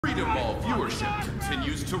Freedom Ball viewership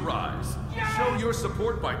continues to rise. Show your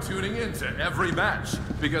support by tuning in to every match,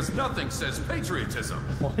 because nothing says patriotism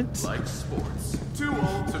like sports. Too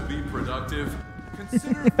old to be productive?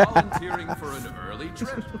 Consider volunteering for an early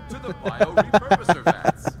trip to the bio-repurposer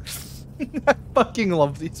vats. I fucking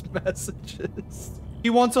love these messages. He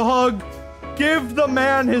wants a hug. Give the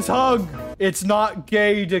man his hug. It's not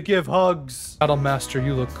gay to give hugs. Battle Master,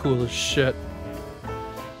 you look cool as shit.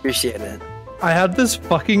 Appreciate it. I had this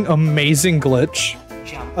fucking amazing glitch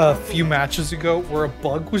a few matches ago where a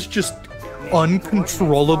bug was just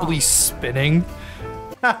uncontrollably spinning.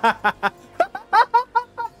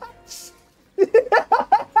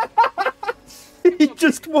 He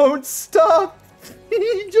just won't stop.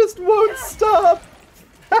 He just won't stop.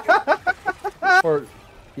 Or,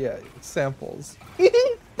 yeah, samples. He's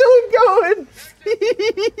still going.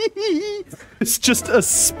 It's just a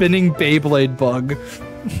spinning Beyblade bug.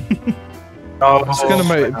 It's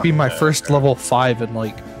gonna be my first level 5 in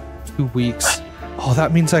like 2 weeks. Oh,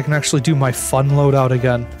 that means I can actually do my fun loadout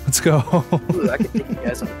again. Let's go. Ooh, I can take you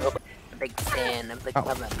guys on a big fan. I'm like,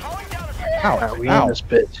 Ow. we Ow. in this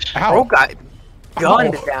bitch. Ow. Bro got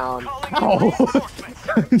gunned down. Ow.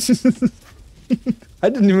 I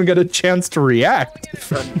didn't even get a chance to react.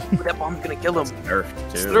 That bomb's gonna kill him. Nerfed,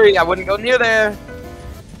 It's too. 3. I wouldn't go near there.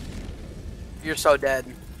 You're so dead.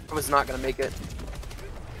 I was not gonna make it.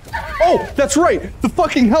 Oh, that's right. The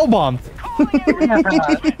fucking hell bomb.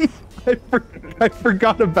 I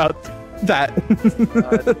forgot about that.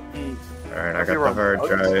 Alright, I got the hard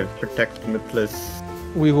drive. Protect me, please.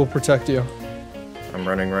 We will protect you. I'm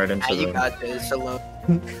running right into You them. got this alone.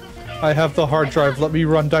 I have the hard drive. Let me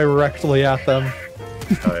run directly at them.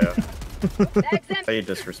 Oh yeah. You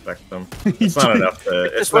disrespect them. It's not enough to.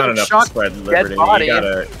 It's not enough to spread liberty. body.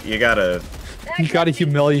 You gotta. You gotta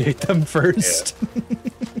humiliate them first.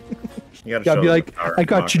 You gotta Gotta be show like, the power of I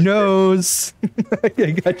got your democracy. nose. I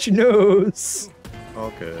got your nose.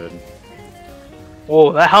 All good.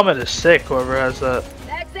 Whoa, that helmet is sick, whoever has that.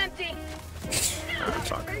 Bag's empty.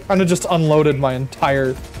 Fuck. Kinda just unloaded my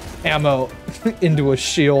entire ammo into a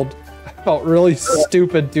shield. I felt really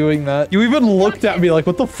stupid doing that. You even looked at me like,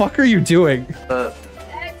 what the fuck are you doing? Bag's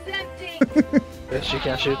empty. Guess you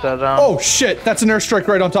can't shoot that down. Oh shit, that's an airstrike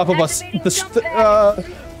right on top of us.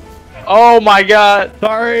 Oh my god!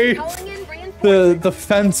 Sorry. Calling in reinforcements. The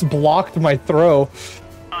fence blocked my throw.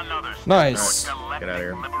 Nice. Get out of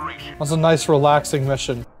here. That was a nice relaxing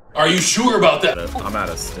mission. Are you sure about that? I'm out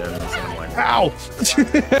of stims. I'm like, Ow!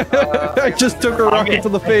 I just took a rocket to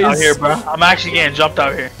the face. Out here, bro. I'm actually getting jumped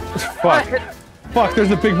out here. Fuck. Fuck, there's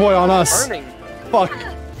a big boy on us. Burning. Fuck.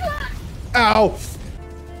 Ow!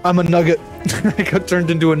 I'm a nugget. I got turned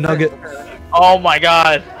into a nugget. Oh my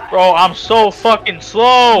god. Bro, I'm so fucking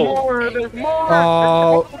slow! There's more.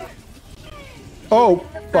 Oh,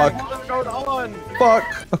 fuck. What's going on?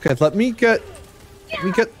 Fuck. Okay, let me get.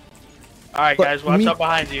 Alright guys, watch up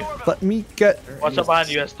behind you. Let me get. Watch up behind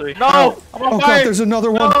you, S3. Ow. No! I'm on Oh fire! god, there's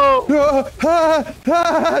another one. No!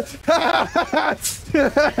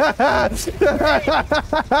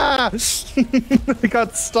 I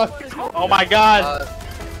got stuck. Oh my god!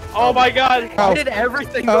 Oh my god! How did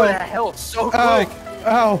everything go to hell so quick?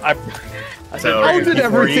 Ow. I So, How did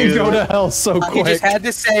before everything you- go to hell so He quick? just had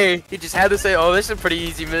to say, oh, this is a pretty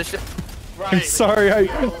easy mission. I'm sorry I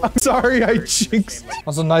jinxed. That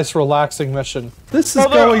was a nice relaxing mission. This is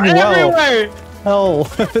going well. Everywhere! Hell.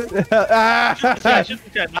 Yeah, shoot the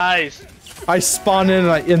jet. Nice. I spawn in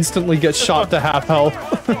and I instantly get shot to half health.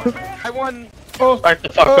 I won. Start the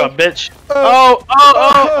fuck up, bitch. Oh,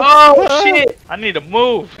 shit! I need to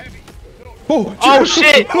move. Oh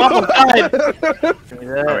shit! Oh god!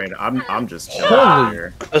 I mean, I'm just chilling Holy out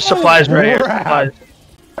here. The supplies right here. crap. Supplies.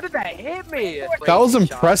 How did that hit me? That was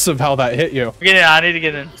impressive how that hit you. Get in, I need to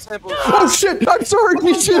get in. Simple. Oh shit, I'm sorry,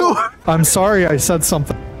 me too. I'm sorry I said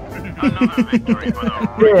something.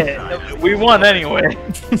 Yeah, we won anyway.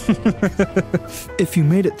 If you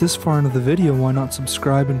made it this far into the video, why not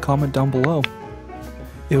subscribe and comment down below?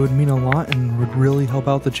 It would mean a lot and would really help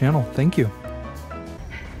out the channel. Thank you.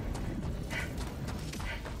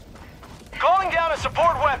 Calling down a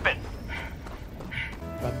support weapon.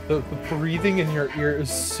 The breathing in your ear is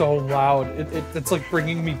so loud. It's like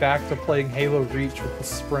bringing me back to playing Halo Reach with the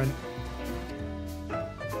sprint.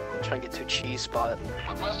 Trying to get to a cheese spot.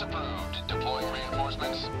 Request approved. Deploying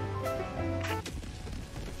reinforcements.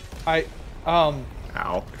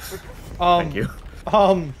 Ow. Thank you.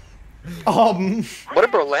 What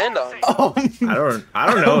did bro land on? I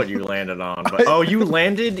don't know what you landed on, but oh, you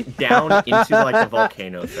landed down into like the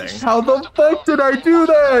volcano thing. How the fuck did I do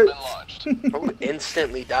that? Bro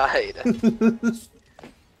instantly died. Here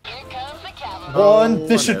comes the One.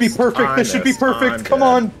 This should be perfect. This should be perfect. Come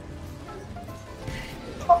on.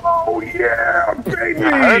 Oh yeah,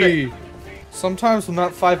 baby! Sometimes when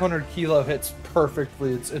that 500 kilo hits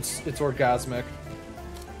perfectly, it's orgasmic.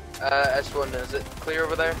 S1, is it clear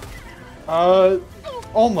over there?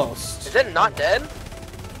 Almost. Is it not dead?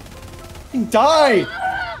 Die!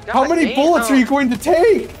 How many damn. bullets are you going to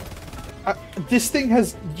take? This thing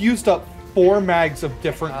has used up 4 mags of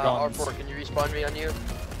different guns. R4, can you respawn me on you?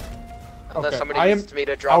 Unless Okay, somebody I am needs me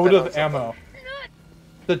to drop out it on of ammo.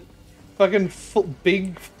 The fucking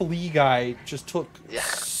big flea guy just took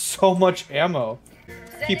so much ammo.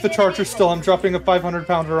 Keep the charger still. I'm dropping a 500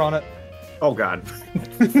 pounder on it. Oh god.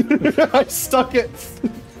 I stuck it.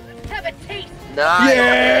 Have a taste. Nice.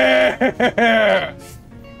 Yeah!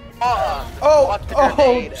 Oh,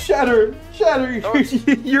 Shatter,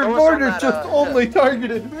 your mortar just only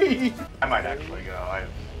targeted me. I might actually go. I have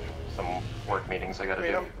some work meetings I gotta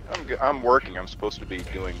do. I'm working. I'm supposed to be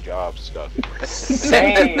doing job stuff.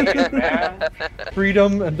 Same, man.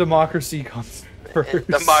 Freedom and democracy comes first.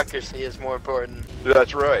 Democracy is more important.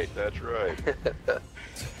 That's right. That's right.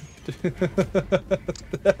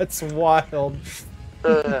 That's wild.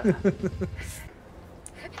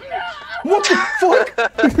 What the fuck?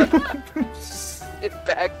 It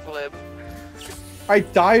backflip. I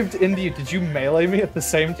dived into you. Did you melee me at the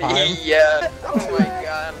same time? Yeah. Oh my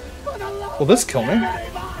god. Will this kill me?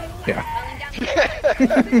 Yeah.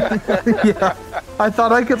 Yeah. I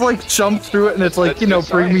thought I could like jump through it and it's like, you know,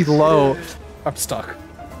 bring me low. I'm stuck.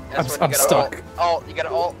 I'm stuck. Alt, you gotta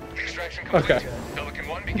alt. Okay. Pelican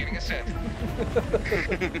 1 beginning ascent.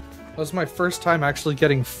 That was my first time actually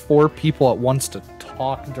getting 4 people at once to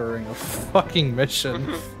talk during a fucking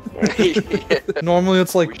mission. Normally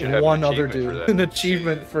it's like one other dude. An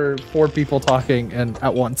achievement for 4 people talking and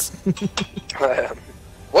at once.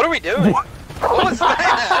 What are we doing? What was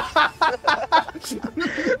that?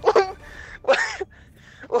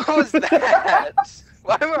 What was that?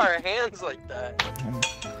 Why were our hands like that?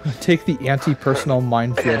 Take the anti-personnel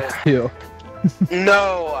minefield too.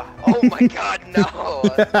 No! Oh my god, no!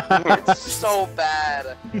 It's so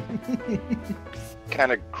bad.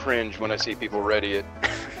 Kind of cringe when I see people ready it.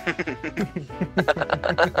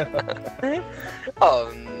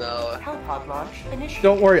 Oh no.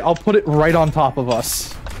 Don't worry, I'll put it right on top of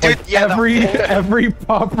us. Dude, Like yeah, every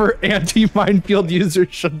proper anti-minefield user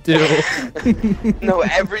should do. No,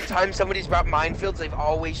 every time somebody's brought minefields, they've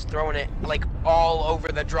always thrown it like all over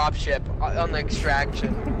the dropship on the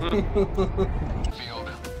extraction.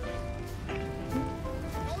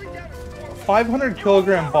 500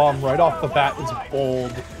 kilogram bomb right off the bat is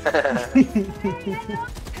bold.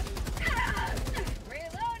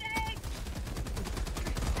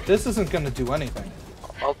 This isn't gonna do anything.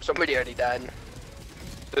 Oh, somebody already died.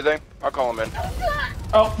 Did they? I'll call them in.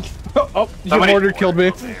 Oh, your mortar killed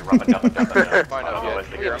me. Fine up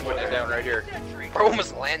here. I'm putting it down right here. Bro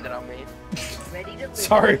almost landed on me.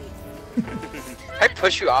 Sorry. I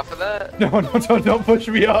push you off of that? No, don't push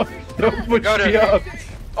me up. Don't push me up.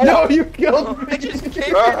 Oh, no, you killed me. I just gave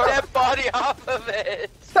your dead body off of it.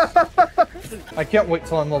 I can't wait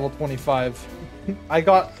till I'm level 25. I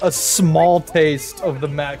got a small taste of the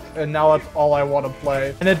mech, and now that's all I want to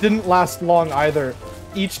play. And it didn't last long either.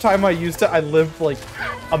 Each time I used it, I lived like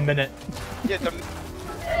a minute. Yeah,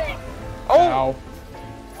 Ow.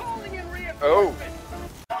 Oh.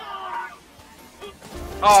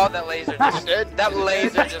 Oh, that laser just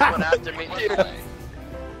went after me too.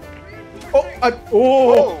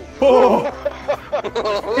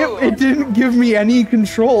 It didn't give me any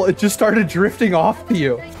control. It just started drifting off to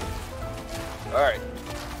you. Alright.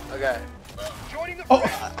 Okay. Oh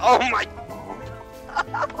my.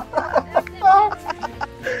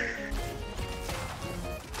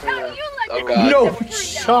 Oh god. No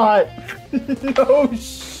shot. No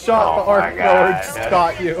shot. The arc lords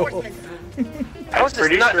got you. I'm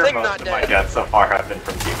pretty sure most of my deaths so far have been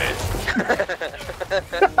from teammates.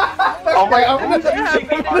 Oh my god, I'm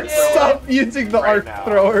gonna stop using the arc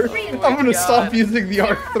thrower. I'm gonna stop using the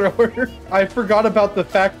arc thrower. I forgot about the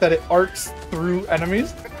fact that it arcs through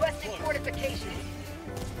enemies.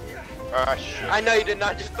 I know you did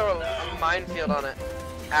not just throw a minefield on it.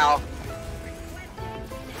 Ow.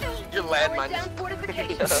 Your landmine.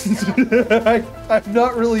 I'm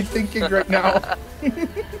not really thinking right now.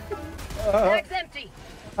 Bag's empty.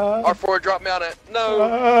 R4 dropped me on it.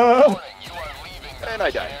 No. And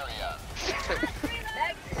I died.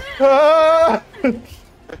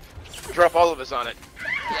 Drop all of us on it.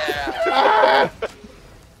 Yeah.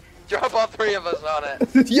 Drop all 3 of us on it.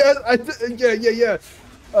 Yes, yeah.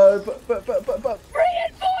 But.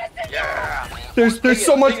 Reinforcements! Yeah. There's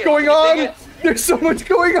so much going on. There's so much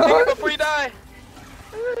going on. Before you die.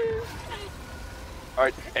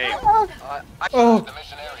 Alright, aim. Oh.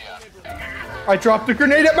 I dropped a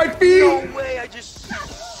grenade at my feet. No way, I just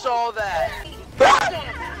saw that.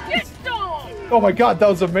 Oh my god, that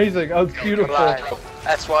was amazing. That was beautiful.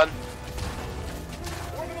 That's one.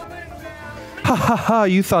 Ha ha ha,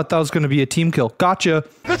 you thought that was going to be a team kill. Gotcha.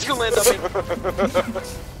 Let's go land on me.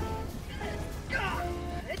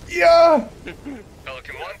 Yeah.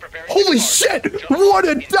 Holy shit! What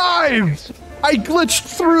a dive! I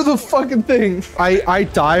glitched through the fucking thing. I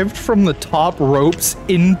dived from the top ropes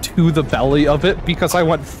into the belly of it because I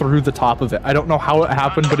went through the top of it. I don't know how it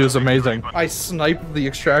happened, but it was amazing. I sniped the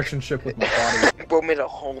extraction ship with my body. Bro made a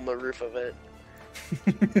hole in the roof of it.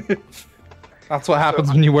 That's what happens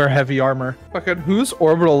when you wear heavy armor. Fucking whose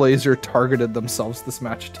orbital laser targeted themselves this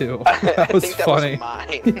match too? That was funny. That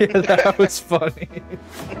was mine. Yeah, that was funny.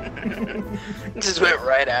 It just went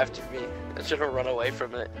right after me. I should have run away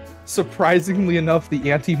from it. Surprisingly enough, the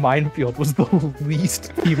anti-minefield was the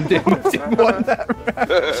least team damaging one that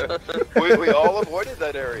round. We all avoided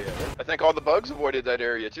that area. I think all the bugs avoided that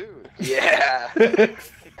area too. Yeah.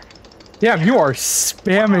 Damn, you are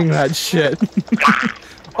spamming that shit.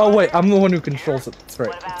 Oh wait, I'm the one who controls it. That's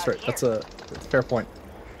right. That's right. That's a fair point.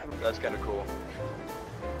 That's kind of cool.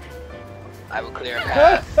 I have a clear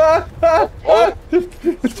path. Oh.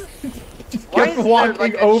 Just kept walking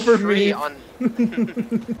like over me.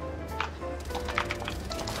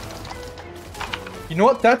 You know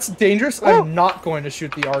what? That's dangerous. I'm not going to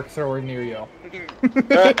shoot the arc thrower near you.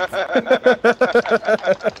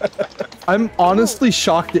 I'm honestly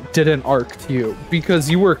shocked it didn't arc to you because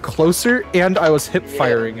you were closer and I was hip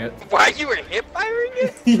firing it. Why, you were hip firing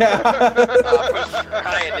it? Yeah.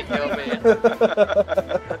 Trying to kill me.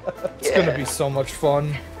 It's gonna be so much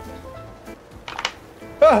fun.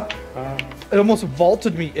 Ah! It almost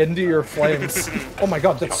vaulted me into your flames. Oh my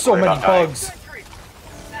god, that's so many bugs.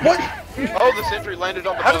 What? Oh, the sentry landed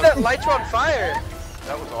on the How bug. did that light you on fire?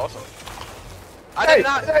 That was awesome. I did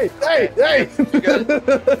not. Hey!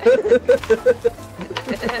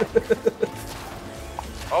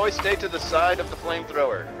 Always stay to the side of the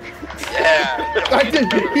flamethrower. Yeah.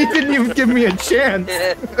 He didn't even give me a chance.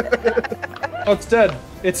 Oh, it's dead.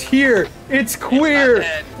 It's here. It's queer.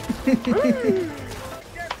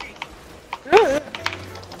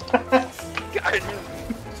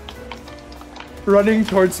 Running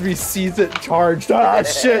towards me, sees it charged. Ah,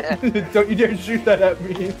 shit. Don't you dare shoot that at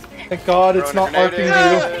me. Thank God it's not arcing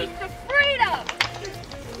you.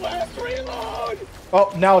 Oh,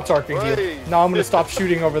 now it's arcing you. Now I'm gonna stop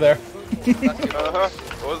shooting over there.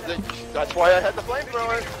 That's why I had the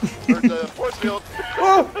flamethrower. Or the force field.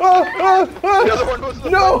 The other one was the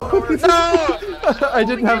No! I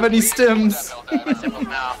didn't have any stims.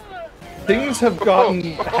 Things have gotten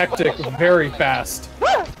hectic very fast.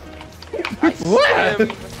 What?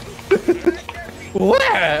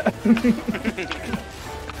 What?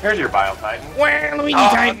 Here's your Bio Titan.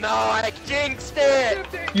 Oh no, I jinxed it!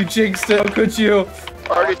 You jinxed it, how could you?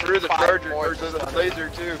 Already threw the charger or the laser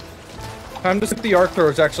too. I'm just if the arc thrower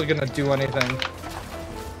is actually gonna do anything.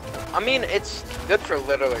 I mean, it's good for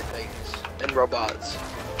littler things and robots.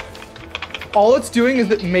 All it's doing is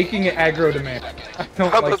it making it aggro to me. I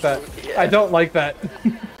don't like that. Yeah. I don't like that.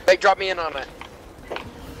 Hey, drop me in on it.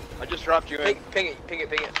 I just dropped you in. Ping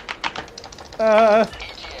it.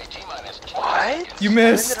 What? You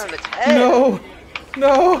missed. On its head. No.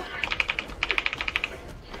 No.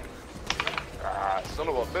 Son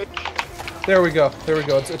of a bitch. There we go. There we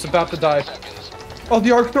go. It's about to die. Oh,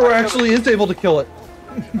 the arc thrower actually is able to kill it.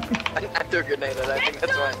 I threw a grenade at it. I think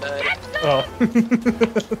that's why it died. Oh.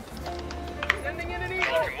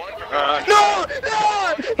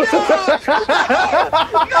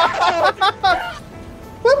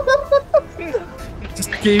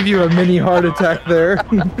 Just gave you a mini heart attack there.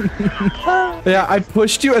 Yeah, I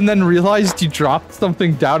pushed you and then realized you dropped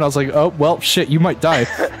something down. I was like, oh, well, shit, you might die.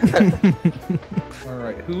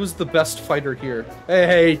 Alright, who's the best fighter here?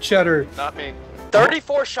 Hey, Cheddar. Not me.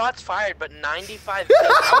 34 shots fired, but 95 hits.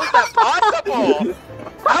 How is that possible?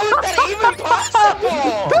 How is that even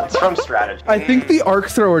possible? It's from strategy. I think the arc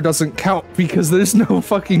thrower doesn't count because there's no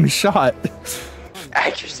fucking shot.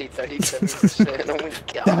 Accuracy 37%. Oh my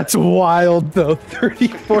god. That's wild though.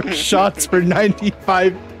 34 shots for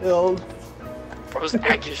 95 kills. Bro's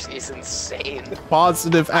accuracy is insane.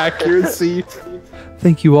 Positive accuracy.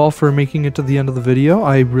 Thank you all for making it to the end of the video.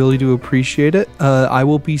 I really do appreciate it. I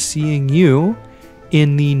will be seeing you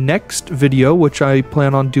in the next video, which I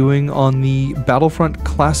plan on doing on the Battlefront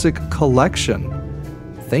Classic Collection.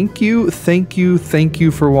 Thank you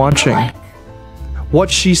for watching. what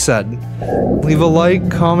she said. Leave a like,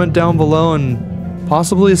 comment down below, and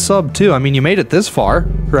possibly a sub too. I mean, you made it this far,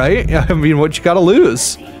 right? I mean, what you gotta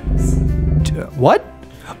lose? What?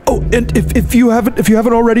 Oh, and if you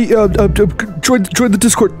haven't already, join the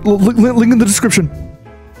Discord. Link in the description.